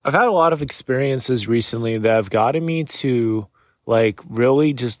I've had a lot of experiences recently that have gotten me to like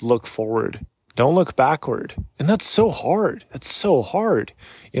really just look forward. Don't look backward. And that's so hard. That's so hard.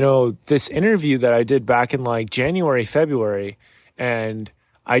 This interview that I did back in like January, February, and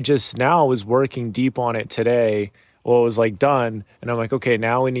I just now was working deep on it today. Well, it was like done. And I'm like, okay,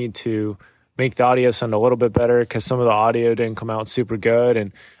 now we need to make the audio sound a little bit better because some of the audio didn't come out super good.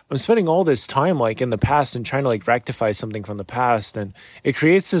 And I'm spending all this time like in the past and trying to like rectify something from the past. And it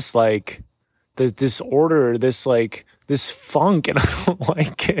creates this like the disorder, this funk, and I don't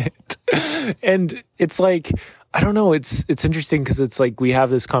like it. And it's like, I don't know, it's interesting because it's like we have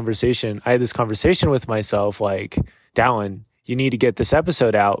this conversation. I had this conversation with myself like, Dallin, you need to get this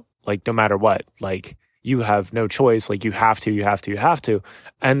episode out like no matter what. Like you have no choice. Like you have to.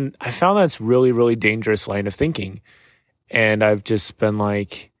 And I found that's really, really dangerous line of thinking. And I've just been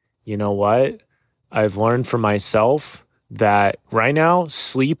like, you know what? I've learned for myself that right now,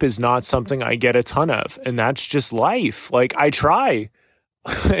 sleep is not something I get a ton of. And that's just life. Like I try.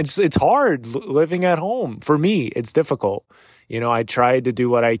 It's hard living at home. For me, it's difficult. I try to do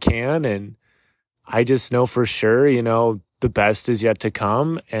what I can, and I just know for sure, the best is yet to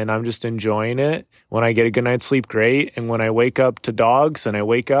come, and I'm just enjoying it. When I get a good night's sleep, great. And when I wake up to dogs and I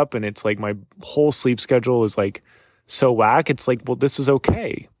wake up and it's like my whole sleep schedule is like so whack, it's like, well, this is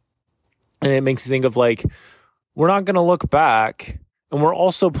okay. And it makes you think of like, we're not going to look back, and we're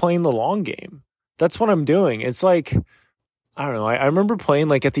also playing the long game. That's what I'm doing. It's like, I don't know. I remember playing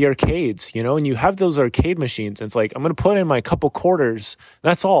like at the arcades, and you have those arcade machines. And it's like, I'm going to put in my couple quarters.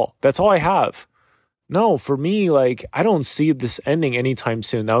 That's all. That's all I have. No, for me, like, I don't see this ending anytime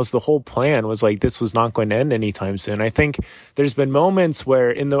soon. That was the whole plan, was like, this was not going to end anytime soon. I think there's been moments where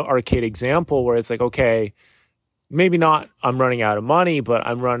in the arcade example where it's like, okay, maybe not I'm running out of money, but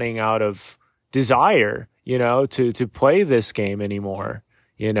I'm running out of desire, to play this game anymore,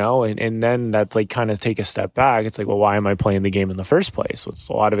 and then that's like kind of take a step back. It's like, well, why am I playing the game in the first place? Well,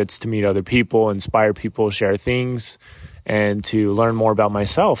 a lot of it's to meet other people, inspire people, share things, and to learn more about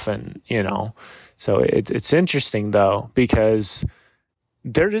myself. And, so it's interesting though, because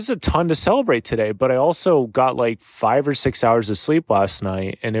there is a ton to celebrate today, but I also got like 5 or 6 hours of sleep last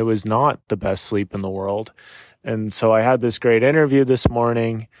night, and it was not the best sleep in the world. And so I had this great interview this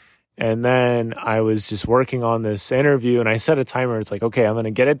morning, and then I was just working on this interview, and I set a timer. It's like, okay, I'm going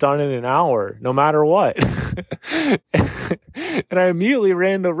to get it done in an hour, no matter what. And I immediately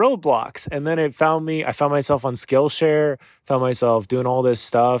ran into roadblocks, and then I found myself on Skillshare, found myself doing all this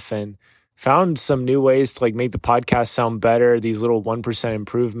stuff, and found some new ways to like make the podcast sound better. These little 1%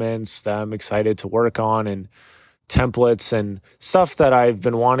 improvements that I'm excited to work on, and templates and stuff that I've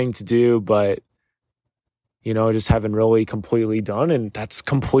been wanting to do, but just haven't really completely done. And that's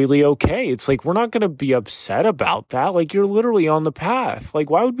completely okay. It's like, we're not going to be upset about that. Like, you're literally on the path.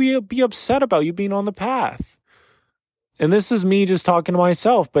 Like, why would we be upset about you being on the path? And this is me just talking to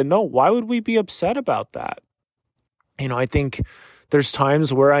myself, but no, why would we be upset about that? I think there's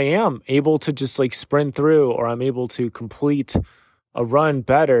times where I am able to just like sprint through, or I'm able to complete a run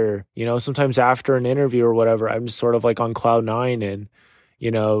better. Sometimes after an interview or whatever, I'm just sort of like on cloud nine, and,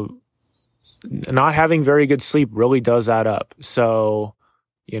 not having very good sleep really does add up. So,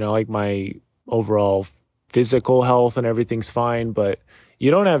 like my overall physical health and everything's fine, but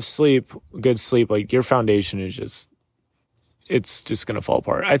you don't have good sleep, like your foundation is it's just going to fall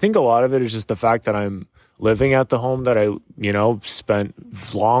apart. I think a lot of it is just the fact that I'm living at the home that I,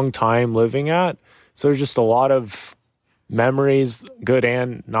 spent long time living at. So there's just a lot of memories, good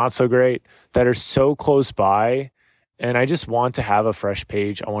and not so great, that are so close by. And I just want to have a fresh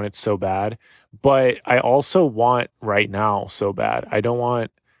page. I want it so bad. But I also want right now so bad. I don't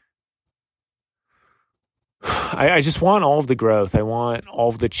want... I just want all of the growth. I want all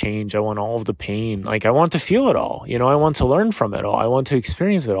of the change. I want all of the pain. Like, I want to feel it all. I want to learn from it all. I want to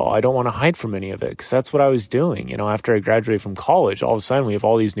experience it all. I don't want to hide from any of it, because that's what I was doing. After I graduated from college, all of a sudden we have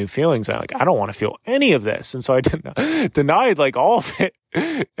all these new feelings. I don't want to feel any of this. And so I denied like all of it.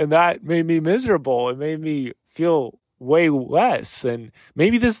 And that made me miserable. It made me feel way less. And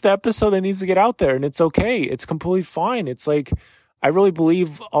maybe this is the episode that needs to get out there, and it's okay. It's completely fine. It's like, I really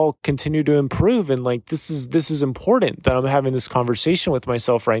believe I'll continue to improve. And like, this is important that I'm having this conversation with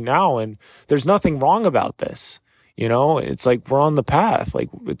myself right now. And there's nothing wrong about this. It's like, we're on the path. Like,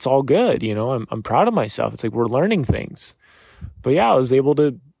 it's all good. I'm proud of myself. It's like, we're learning things. But yeah, I was able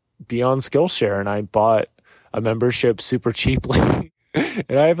to be on Skillshare, and I bought a membership super cheaply.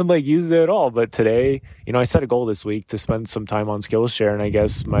 And I haven't like used it at all. But today, I set a goal this week to spend some time on Skillshare. And I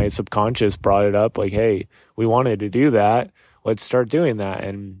guess my subconscious brought it up like, hey, we wanted to do that. Let's start doing that.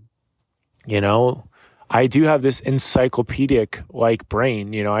 And, I do have this encyclopedic like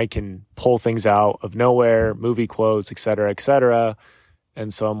brain. I can pull things out of nowhere, movie quotes, et cetera, et cetera.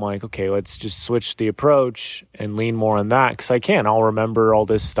 And so I'm like, okay, let's just switch the approach and lean more on that, because I'll remember all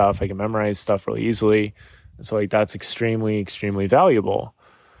this stuff. I can memorize stuff really easily. And so like that's extremely, extremely valuable.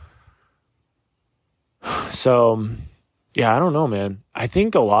 So yeah, I don't know, man. I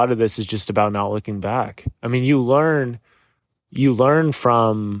think a lot of this is just about not looking back. I mean, you learn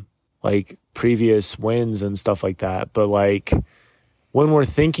from like previous wins and stuff like that. But like when we're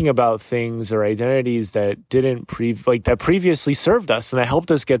thinking about things or identities that that previously served us and that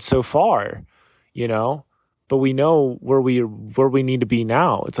helped us get so far, but we know where we need to be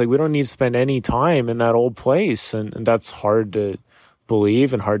now. It's like we don't need to spend any time in that old place. And that's hard to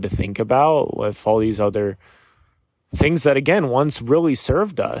believe and hard to think about with all these other things that, again, once really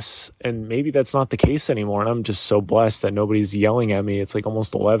served us. And maybe that's not the case anymore. And I'm just so blessed that nobody's yelling at me. It's like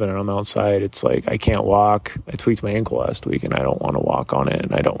almost 11 and I'm outside. It's like I can't walk. I tweaked my ankle last week and I don't want to walk on it.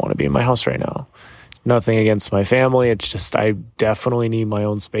 And I don't want to be in my house right now. Nothing against my family. It's just I definitely need my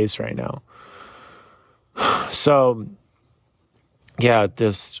own space right now. So, yeah,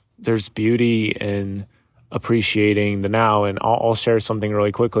 there's beauty in appreciating the now. And I'll share something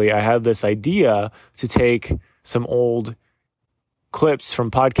really quickly. I had this idea to take some old clips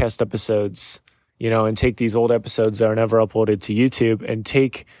from podcast episodes, and take these old episodes that are never uploaded to YouTube and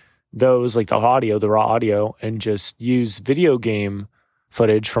take those, like the raw audio, and just use video game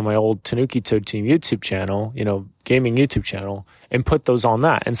footage from my old Tanuki Toad Team YouTube channel, gaming YouTube channel, and put those on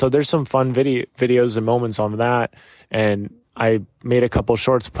that. And so there's some fun videos and moments on that. And I made a couple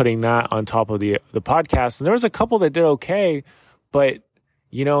shorts putting that on top of the podcast. And there was a couple that did okay, but,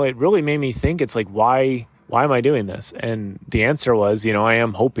 it really made me think, it's like, why am I doing this? And the answer was, I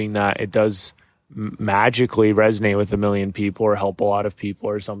am hoping that it does magically resonate with 1 million people or help a lot of people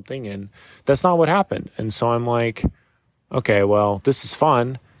or something. And that's not what happened. And so I'm like, okay, well, this is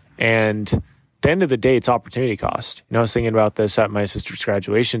fun. And at the end of the day, it's opportunity cost. I was thinking about this at my sister's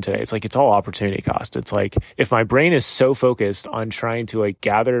graduation today. It's like, it's all opportunity cost. It's like, if my brain is so focused on trying to like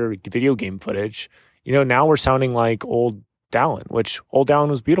gather video game footage, now we're sounding like old Dallin, which old Dallin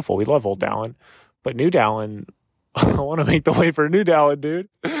was beautiful. We love old Dallin. But new Dallin, I want to make the way for new Dallin, dude.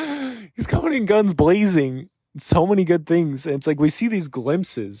 He's coming in guns blazing. So many good things. And it's like we see these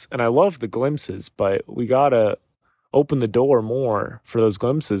glimpses, and I love the glimpses, but we got to open the door more for those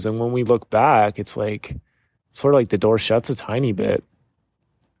glimpses. And when we look back, it's like sort of like the door shuts a tiny bit.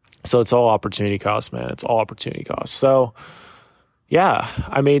 So it's all opportunity cost, man. It's all opportunity cost. So yeah,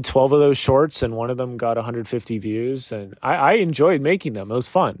 I made 12 of those shorts and one of them got 150 views, and I enjoyed making them. It was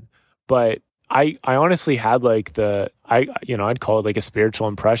fun. But I honestly had like I'd call it like a spiritual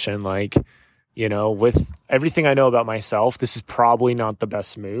impression. Like, with everything I know about myself, this is probably not the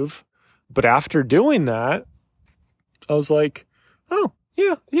best move. But after doing that, I was like, oh,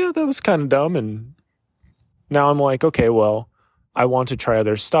 yeah, that was kind of dumb. And now I'm like, okay, well, I want to try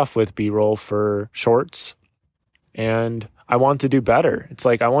other stuff with B-roll for shorts. And I want to do better. It's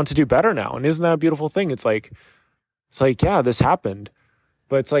like, I want to do better now. And isn't that a beautiful thing? It's like, yeah, this happened.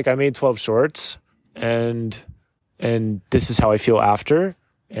 But it's like I made 12 shorts and this is how I feel after,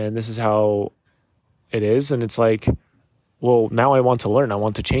 and this is how it is. And it's like, well, now I want to learn. I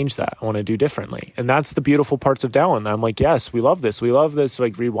want to change that. I want to do differently. And that's the beautiful parts of Dallin. I'm like, yes, we love this. We love this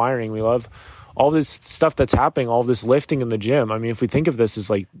like rewiring. We love all this stuff that's happening, all this lifting in the gym. I mean, if we think of this as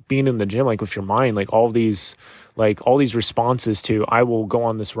like being in the gym, like with your mind, like all these responses to, I will go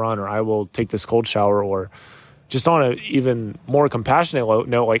on this run, or I will take this cold shower, or just on an even more compassionate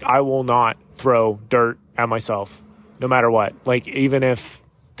note, like I will not throw dirt at myself no matter what. Like even if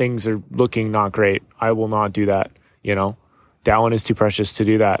things are looking not great, I will not do that. Dallin is too precious to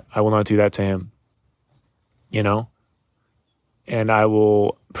do that. I will not do that to him. And I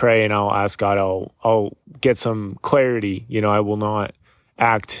will pray and I'll ask God, I'll get some clarity. I will not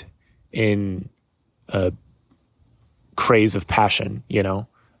act in a craze of passion.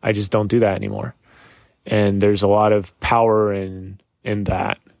 I just don't do that anymore. And there's a lot of power in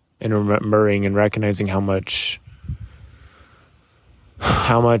that, and remembering and recognizing how much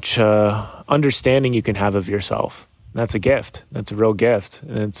understanding you can have of yourself. That's a gift. That's a real gift,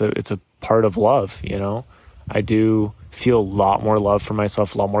 and it's a part of love. I do feel a lot more love for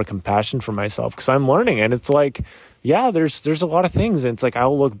myself, a lot more compassion for myself, because I'm learning. And it's like, yeah, there's a lot of things, and it's like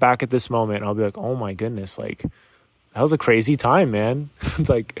I'll look back at this moment and I'll be like, oh my goodness, like that was a crazy time, man. It's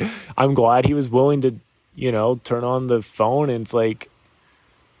like I'm glad he was willing to turn on the phone. And it's like,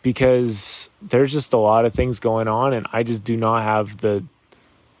 because there's just a lot of things going on, and I just do not have the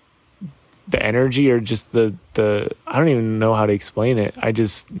energy, or just the I don't even know how to explain it. I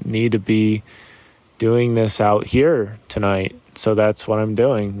just need to be doing this out here tonight. So that's what I'm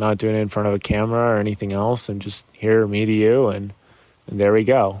doing. Not doing it in front of a camera or anything else, and just here, me to you, and there we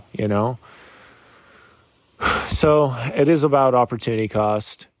go, you know? So it is about opportunity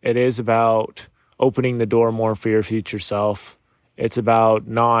cost. It is about opening the door more for your future self. It's about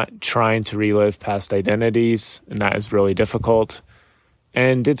not trying to relive past identities, and that is really difficult.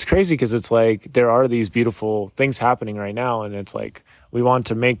 And it's crazy because it's like there are these beautiful things happening right now, and it's like we want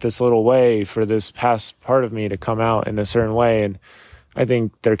to make this little way for this past part of me to come out in a certain way. And I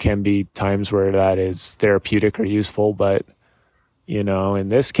think there can be times where that is therapeutic or useful, but you know, in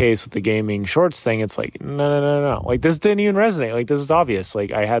this case with the gaming shorts thing, it's like, no. Like this didn't even resonate. Like this is obvious.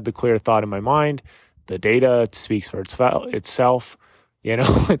 Like I had the clear thought in my mind. The data speaks for itself. You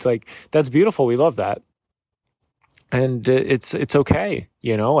know, it's like, that's beautiful. We love that. And it's okay.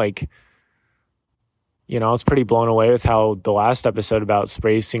 You know, like, you know, I was pretty blown away with how the last episode about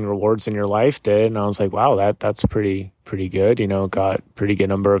spacing rewards in your life did. And I was like, wow, that's pretty good. You know, got pretty good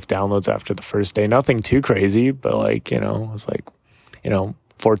number of downloads after the first day. Nothing too crazy, but like, you know, it was like, you know,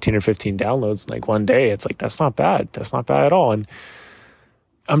 14 or 15 downloads in like one day. It's like, that's not bad. That's not bad at all. And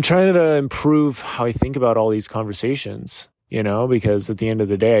I'm trying to improve how I think about all these conversations, you know, because at the end of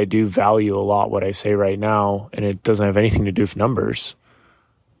the day, I do value a lot what I say right now, and it doesn't have anything to do with numbers.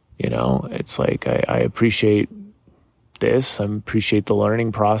 You know, it's like I appreciate this. I appreciate the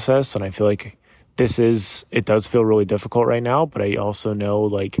learning process. And I feel like it does feel really difficult right now, but I also know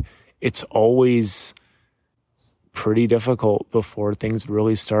like it's always pretty difficult before things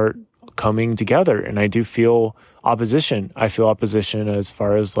really start coming together. And I do feel opposition. I feel opposition as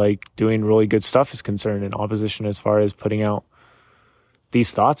far as like doing really good stuff is concerned, and opposition as far as putting out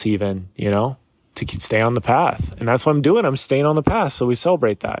these thoughts even, you know, to stay on the path. And that's what I'm doing. I'm staying on the path. So we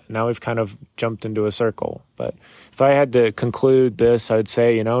celebrate that. Now we've kind of jumped into a circle. But if I had to conclude this, I would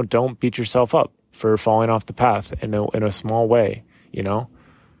say, you know, don't beat yourself up for falling off the path in a small way. You know,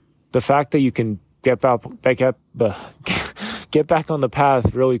 the fact that you can get back on the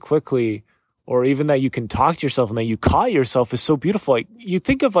path really quickly, or even that you can talk to yourself and that you caught yourself is so beautiful. Like you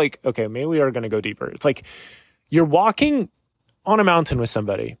think of like, okay, maybe we are going to go deeper. It's like you're walking on a mountain with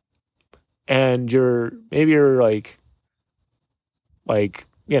somebody, and you're like,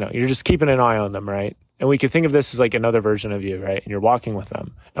 you know, you're just keeping an eye on them, right? And we could think of this as like another version of you, right? And you're walking with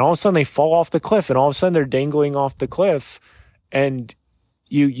them, and all of a sudden they fall off the cliff, and all of a sudden they're dangling off the cliff, and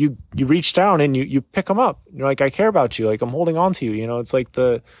you reach down and you pick them up. You're like, I care about you. Like I'm holding on to you. You know, it's like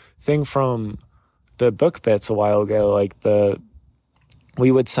the thing from the book bits a while ago, like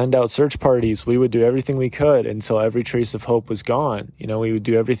we would send out search parties. We would do everything we could until every trace of hope was gone. You know, we would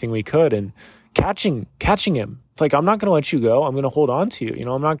do everything we could, and catching him. It's like, I'm not going to let you go. I'm going to hold on to you. You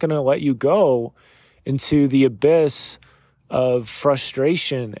know, I'm not going to let you go into the abyss of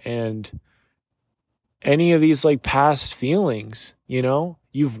frustration and any of these like past feelings. You know,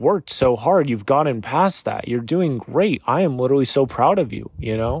 you've worked so hard. You've gotten past that. You're doing great. I am literally so proud of you,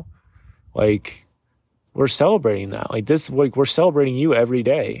 you know, like we're celebrating that. Like this, like we're celebrating you every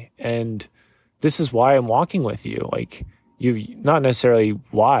day. And this is why I'm walking with you. Like not necessarily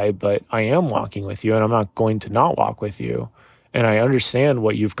why, but I am walking with you, and I'm not going to not walk with you. And I understand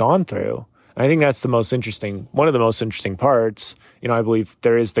what you've gone through. I think that's one of the most interesting parts. You know, I believe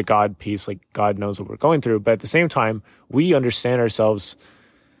there is the God piece, like God knows what we're going through. But at the same time, we understand ourselves.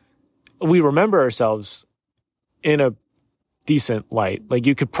 We remember ourselves in a decent light. Like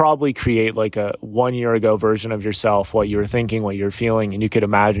you could probably create like a 1 year ago version of yourself, what you were thinking, what you were feeling, and you could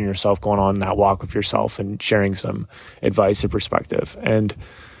imagine yourself going on that walk with yourself and sharing some advice or perspective. And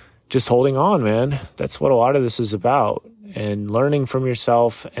just holding on, man. That's what a lot of this is about. And learning from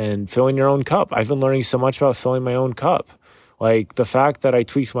yourself and filling your own cup. I've been learning so much about filling my own cup. Like the fact that I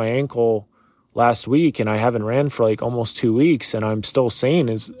tweaked my ankle last week and I haven't ran for like almost 2 weeks and I'm still sane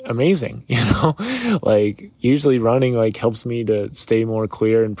is amazing. You know, like usually running like helps me to stay more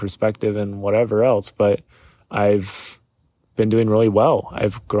clear in perspective and whatever else. But I've been doing really well.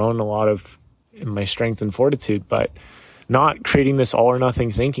 I've grown a lot in my strength and fortitude, but not creating this all or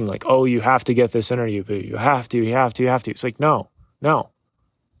nothing thinking like, oh, you have to get this interview. You have to. It's like, no.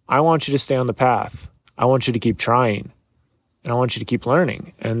 I want you to stay on the path. I want you to keep trying, and I want you to keep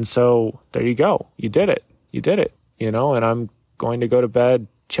learning. And so there you go. You did it, you know, and I'm going to go to bed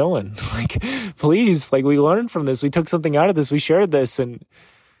chilling. Like, please, like we learned from this. We took something out of this. We shared this. And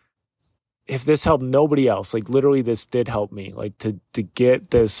if this helped nobody else, like literally this did help me, like to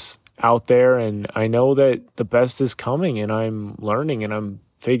get this out there. And I know that the best is coming, and I'm learning and I'm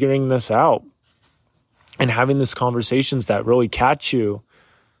figuring this out, and having these conversations that really catch you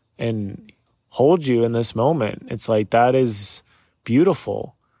and hold you in this moment. It's like, that is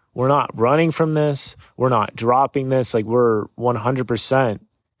beautiful. We're not running from this. We're not dropping this. Like, we're 100%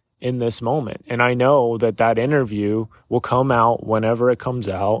 in this moment. And I know that that interview will come out whenever it comes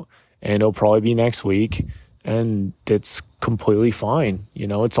out, and it'll probably be next week. And it's completely fine. You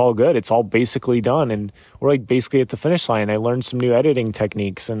know, it's all good. It's all basically done. And we're like basically at the finish line. I learned some new editing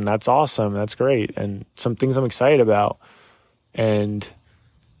techniques, and that's awesome. That's great. And some things I'm excited about. And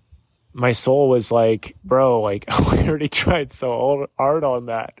my soul was like, bro, like, we already tried so hard on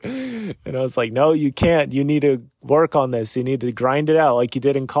that. And I was like, no, you can't. You need to work on this. You need to grind it out like you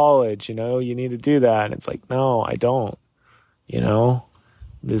did in college. You know, you need to do that. And it's like, no, I don't. You know,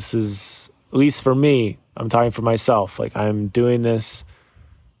 this is, at least for me, I'm talking for myself. Like, I'm doing this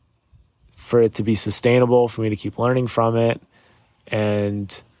for it to be sustainable, for me to keep learning from it.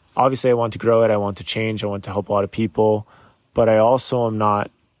 And obviously I want to grow it. I want to change. I want to help a lot of people. But I also am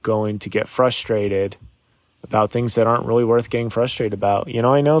not going to get frustrated about things that aren't really worth getting frustrated about. You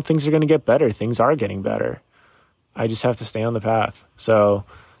know, I know things are going to get better. Things are getting better. I just have to stay on the path. So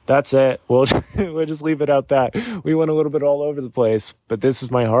that's it. We'll just leave it at that. We went a little bit all over the place, but this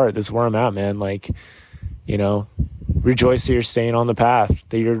is my heart. This is where I'm at, man. Like, you know, rejoice that you're staying on the path,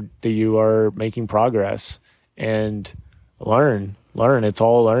 that you are making progress, and learn. It's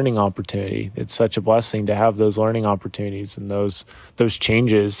all a learning opportunity. It's such a blessing to have those learning opportunities and those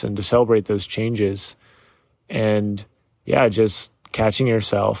changes, and to celebrate those changes. And yeah, just catching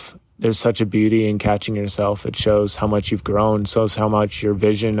yourself. There's such a beauty in catching yourself. It shows how much you've grown, shows how much your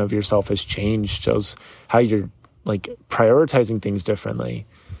vision of yourself has changed, shows how you're like prioritizing things differently.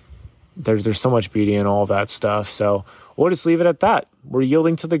 There's so much beauty in all that stuff. So we'll just leave it at that. We're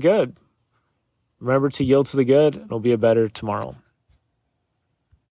yielding to the good. Remember to yield to the good. It'll be a better tomorrow.